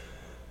 But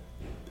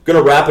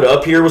gonna wrap it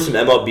up here with some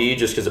MLB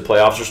just because the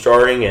playoffs are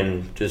starting,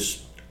 and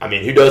just, I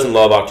mean, who doesn't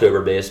love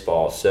October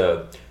baseball?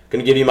 So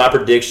gonna give you my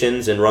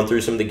predictions and run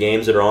through some of the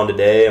games that are on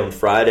today, on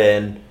Friday,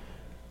 and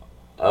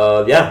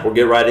we'll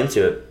get right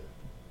into it.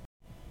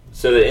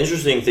 So the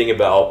interesting thing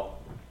about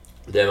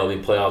the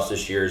MLB playoffs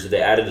this year is that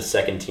they added a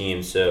second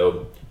team.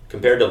 So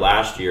compared to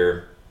last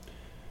year,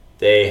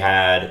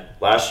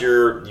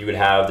 you would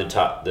have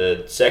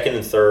the second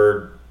and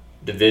third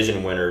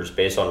division winners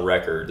based on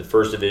record. The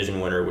first division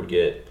winner would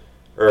get,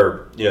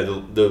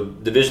 the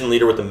division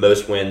leader with the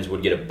most wins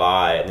would get a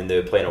bye, and then they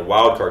would play in a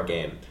wild card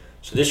game.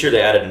 So this year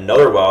they added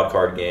another wild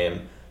card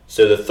game.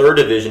 So the third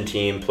division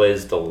team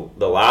plays the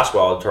last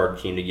wild card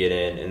team to get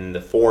in, and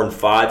the 4 and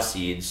 5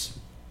 seeds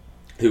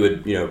who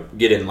would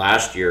get in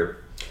last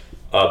year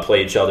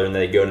play each other, and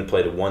then they go and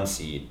play the 1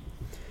 seed.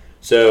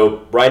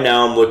 So right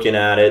now I'm looking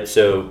at it.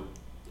 So,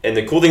 and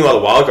the cool thing about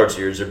the wild card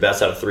series, they're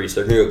best out of 3,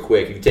 so they're going to go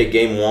quick. If you take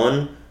game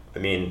 1, I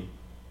mean,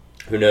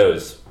 who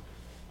knows?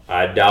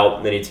 I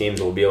doubt many teams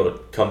will be able to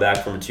come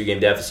back from a 2-game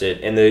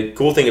deficit. And the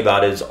cool thing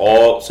about it is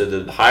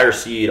the higher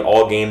seed,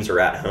 all games are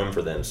at home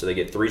for them. So they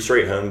get 3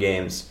 straight home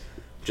games,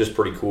 which is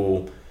pretty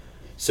cool.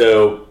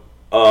 So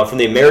from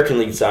the American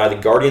League side,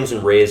 the Guardians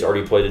and Rays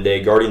already played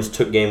today. Guardians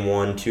took game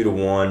 1,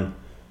 2-1.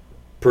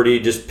 Pretty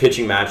just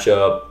pitching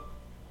matchup.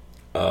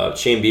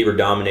 Shane Bieber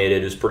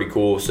dominated. It was pretty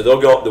cool. So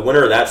they'll go. The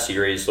winner of that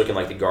series, looking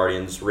like the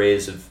Guardians.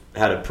 Rays have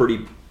had a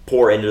pretty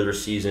poor end of their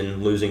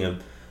season, losing a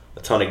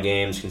ton of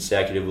games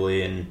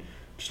consecutively, and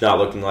just not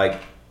looking like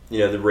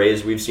the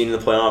Rays we've seen in the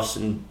playoffs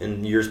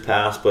in years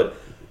past. But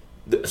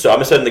so I'm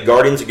gonna say the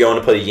Guardians are going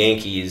to play the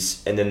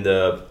Yankees, and then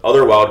the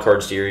other wild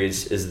card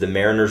series is the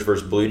Mariners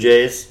versus Blue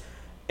Jays,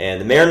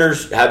 and the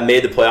Mariners have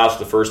made the playoffs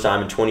for the first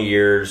time in 20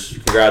 years.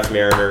 Congrats,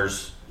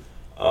 Mariners.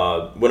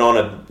 Went on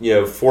a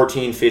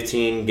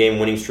 14-15 game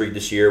winning streak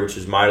this year, which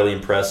is mightily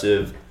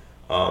impressive.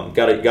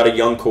 Got a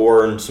young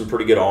core and some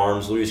pretty good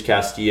arms. Luis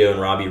Castillo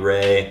and Robbie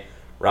Ray.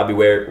 Robbie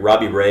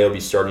Ray will be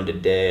starting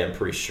today, I'm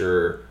pretty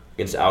sure,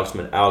 against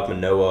Alek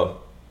Manoah.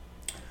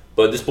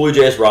 But this Blue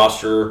Jays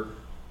roster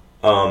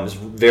is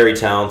very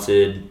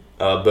talented.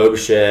 Bo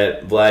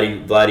Bichette,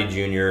 Vladdy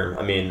Jr.,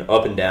 I mean,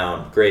 up and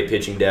down. Great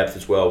pitching depth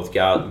as well with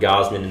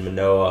Gausman and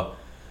Manoah.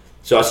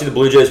 So I see the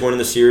Blue Jays winning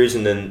the series,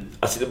 and then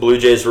I see the Blue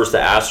Jays versus the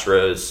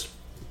Astros.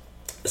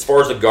 As far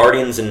as the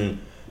Guardians and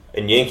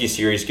Yankees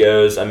series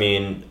goes, I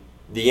mean,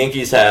 the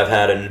Yankees have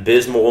had an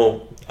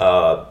abysmal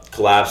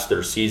collapse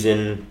their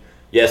season.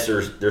 Yes,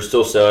 they're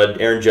still stud.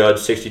 Aaron Judge,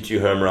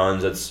 62 home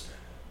runs. That's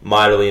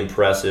mightily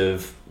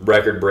impressive.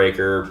 Record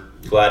breaker.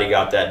 Glad he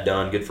got that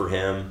done. Good for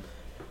him.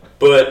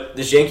 But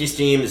this Yankees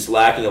team is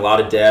lacking a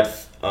lot of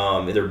depth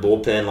in their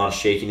bullpen, a lot of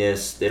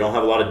shakiness. They don't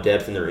have a lot of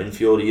depth in their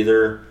infield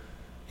either.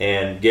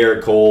 and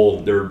Garrett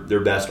Cole, their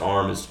best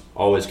arm, is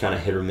always kind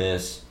of hit or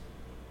miss.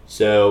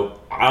 So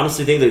I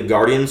honestly think the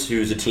Guardians,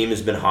 who's a team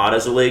that's been hot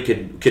as of late,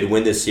 could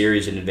win this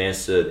series and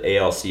advance to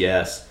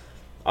ALCS.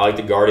 I like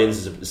the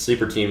Guardians as a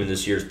sleeper team in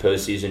this year's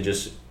postseason,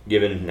 just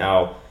given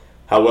how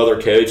well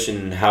they're coached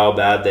and how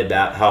hard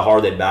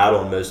they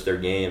battle in most of their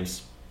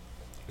games.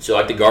 So I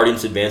like the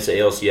Guardians to advance to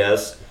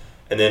ALCS.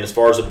 And then as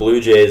far as the Blue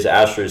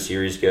Jays-Astros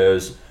series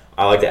goes,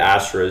 I like the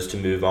Astros to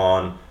move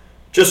on.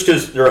 Just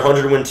because they're a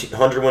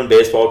 100-win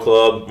baseball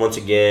club, once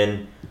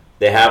again.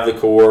 They have the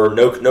core.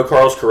 No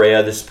Carlos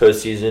Correa this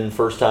postseason.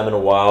 First time in a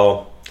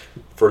while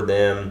for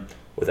them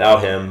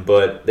without him.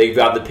 But they've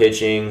got the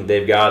pitching.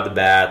 They've got the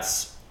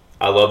bats.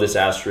 I love this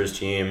Astros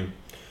team.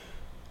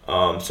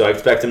 So I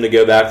expect them to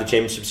go back to the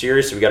championship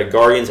series. So we got a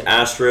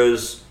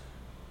Guardians-Astros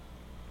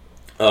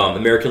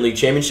American League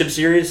Championship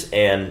Series.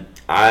 And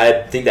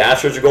I think the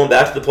Astros are going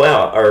back to the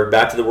playoff or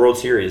back to the World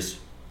Series.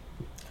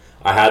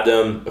 I had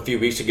them a few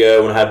weeks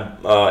ago when I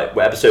had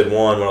episode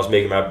 1 when I was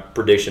making my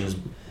predictions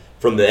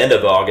from the end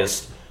of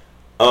August.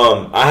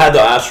 I had the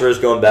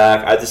Astros going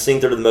back. I just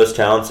think they're the most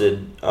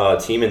talented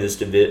team in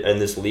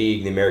this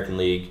league, the American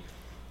League,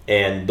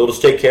 and they'll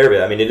just take care of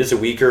it. I mean, it is a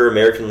weaker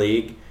American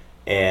League,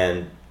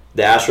 and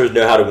the Astros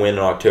know how to win in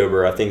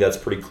October. I think that's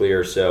pretty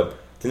clear. So I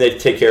think they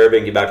take care of it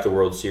and get back to the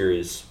World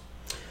Series.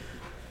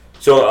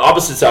 So on the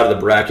opposite side of the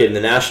bracket in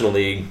the National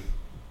League,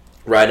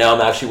 right now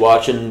I'm actually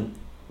watching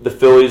the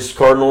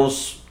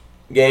Phillies-Cardinals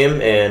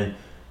game, and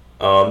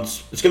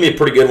it's going to be a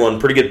pretty good one.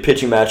 Pretty good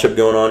pitching matchup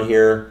going on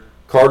here.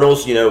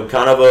 Cardinals,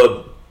 kind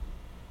of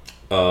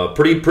a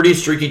pretty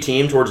streaky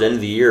team towards the end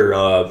of the year.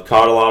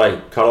 Caught a lot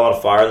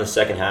of fire in the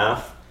second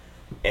half,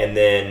 and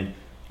then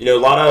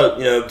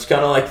it's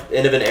kind of like the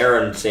end of an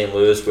era in St.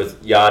 Louis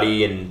with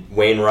Yachty and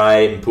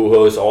Wainwright and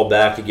Pujols all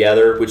back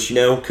together, which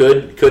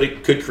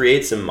could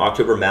create some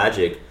October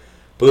magic.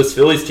 But this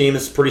Phillies team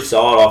is pretty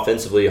solid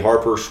offensively.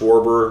 Kyle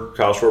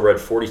Schwarber had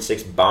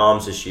 46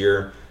 bombs this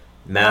year,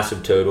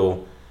 massive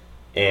total.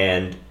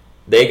 And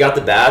they got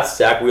the bats.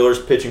 Zach Wheeler's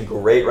pitching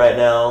great right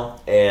now.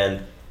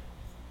 And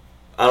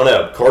I don't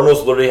know.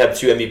 Cardinals literally have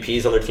 2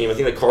 MVPs on their team. I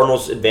think the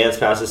Cardinals advance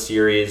past the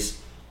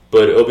series,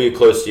 but it'll be a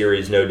close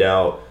series, no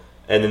doubt.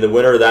 And then the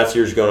winner of that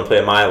series is going to play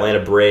my Atlanta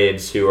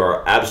Braves, who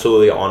are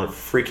absolutely on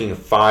freaking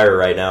fire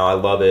right now. I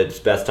love it. It's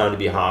the best time to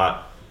be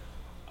hot.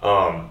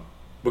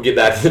 We'll get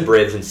back to the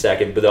Braves in a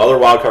second. But the other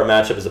wildcard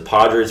matchup is the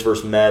Padres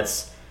versus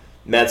Mets.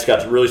 Mets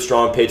got really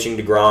strong pitching.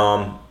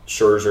 DeGrom,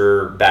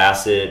 Scherzer,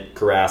 Bassett,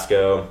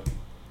 Carrasco,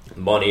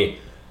 Money.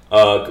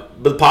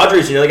 But the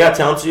Padres, they got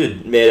talent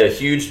too. Made a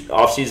huge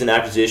mid-season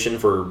acquisition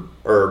for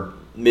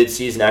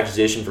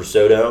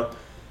Soto.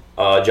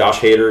 Josh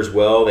Hader as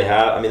well. They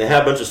have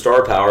a bunch of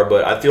star power,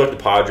 but I feel like the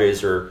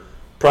Padres are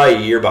probably a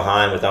year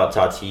behind without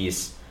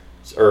Tatis,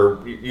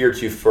 or year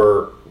too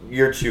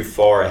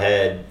far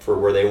ahead for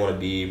where they want to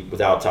be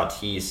without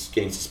Tatis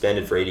getting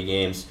suspended for 80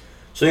 games.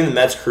 So I think the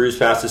Mets cruise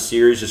past this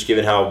series, just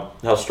given how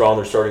strong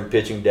their starting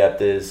pitching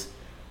depth is,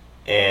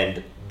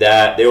 and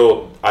that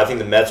I think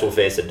the Mets will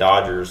face the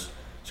Dodgers.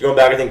 So going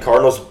back, I think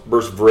Cardinals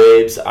versus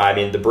Braves. I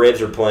mean, the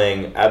Braves are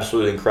playing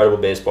absolutely incredible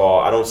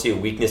baseball. I don't see a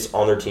weakness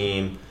on their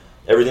team.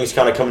 Everything's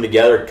kind of coming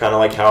together, kind of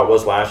like how it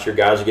was last year.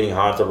 Guys are getting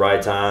hot at the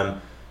right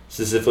time.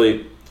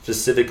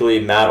 Specifically,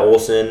 Matt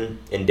Olson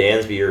and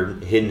Dansby are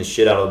hitting the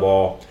shit out of the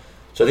ball.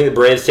 So I think the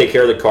Braves take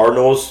care of the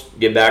Cardinals,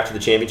 get back to the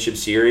championship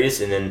series,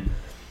 and then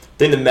I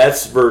think the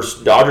Mets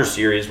versus Dodgers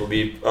series will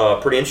be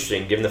pretty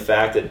interesting, given the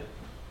fact that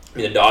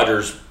the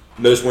Dodgers,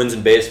 most wins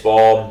in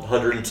baseball,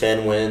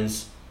 110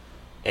 wins,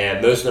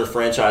 and most of their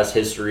franchise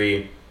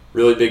history.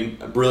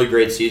 Really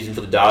great season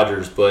for the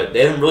Dodgers, but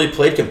they haven't really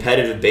played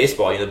competitive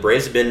baseball. The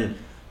Braves have been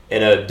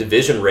in a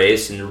division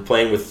race and they're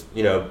playing with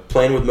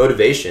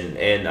motivation,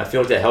 and I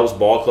feel like that helps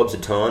ball clubs a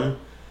ton,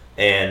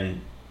 and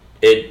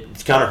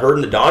it's kind of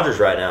hurting the Dodgers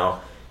right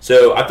now.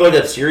 So I feel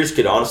like that series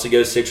could honestly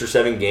go 6 or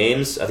 7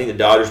 games. I think the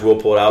Dodgers will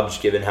pull it out,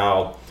 just given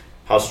how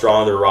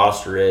strong their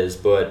roster is,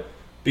 but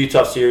be a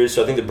tough series.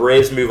 So I think the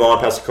Braves move on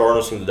past the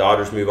Cardinals, and the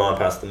Dodgers move on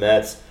past the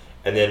Mets.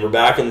 And then we're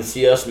back in the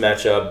CS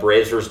matchup,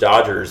 Braves versus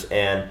Dodgers,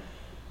 and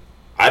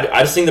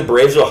I just think the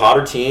Braves are a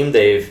hotter team.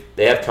 They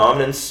have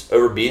confidence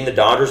over beating the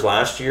Dodgers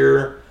last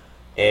year,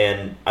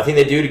 and I think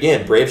they do it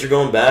again. Braves are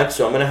going back,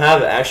 so I'm going to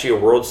have actually a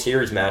World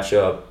Series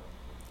matchup,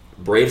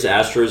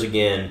 Braves-Astros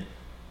again,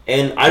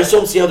 and I just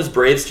don't see how this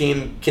Braves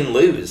team can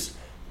lose.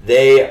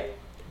 They're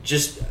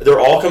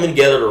all coming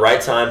together at the right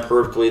time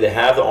perfectly. They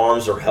have the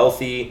arms, they're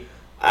healthy.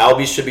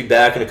 Albie should be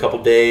back in a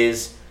couple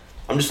days.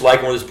 I'm just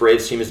liking where this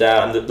Braves team is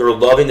at. And they're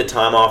loving the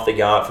time off they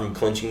got from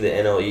clinching the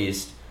NL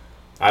East.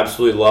 I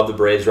absolutely love the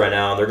Braves right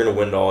now, and they're going to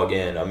win it all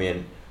again. I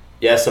mean,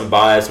 yes, I'm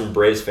biased. I'm a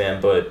Braves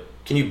fan, but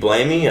can you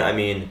blame me? I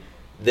mean,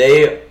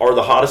 they are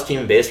the hottest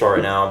team in baseball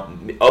right now,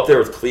 up there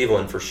with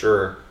Cleveland for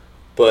sure.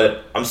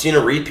 But I'm seeing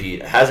a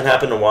repeat. It hasn't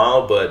happened in a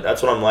while, but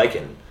that's what I'm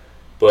liking.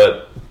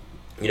 But,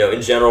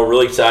 in general,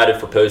 really excited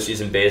for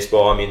postseason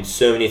baseball. I mean,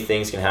 so many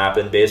things can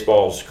happen.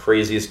 Baseball's the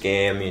craziest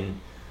game. I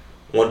mean,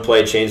 one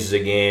play changes a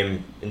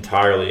game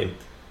entirely.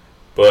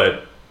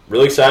 But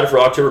really excited for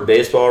October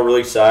baseball.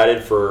 Really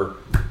excited for,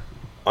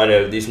 I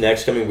know, these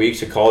next coming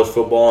weeks of college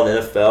football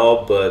and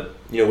NFL. But,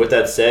 with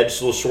that said,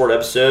 just a little short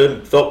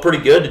episode. Felt pretty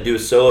good to do a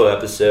solo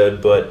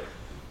episode, but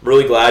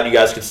really glad you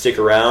guys could stick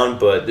around.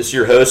 But this is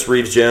your host,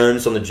 Reeves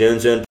Jones, on the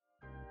Jones Zone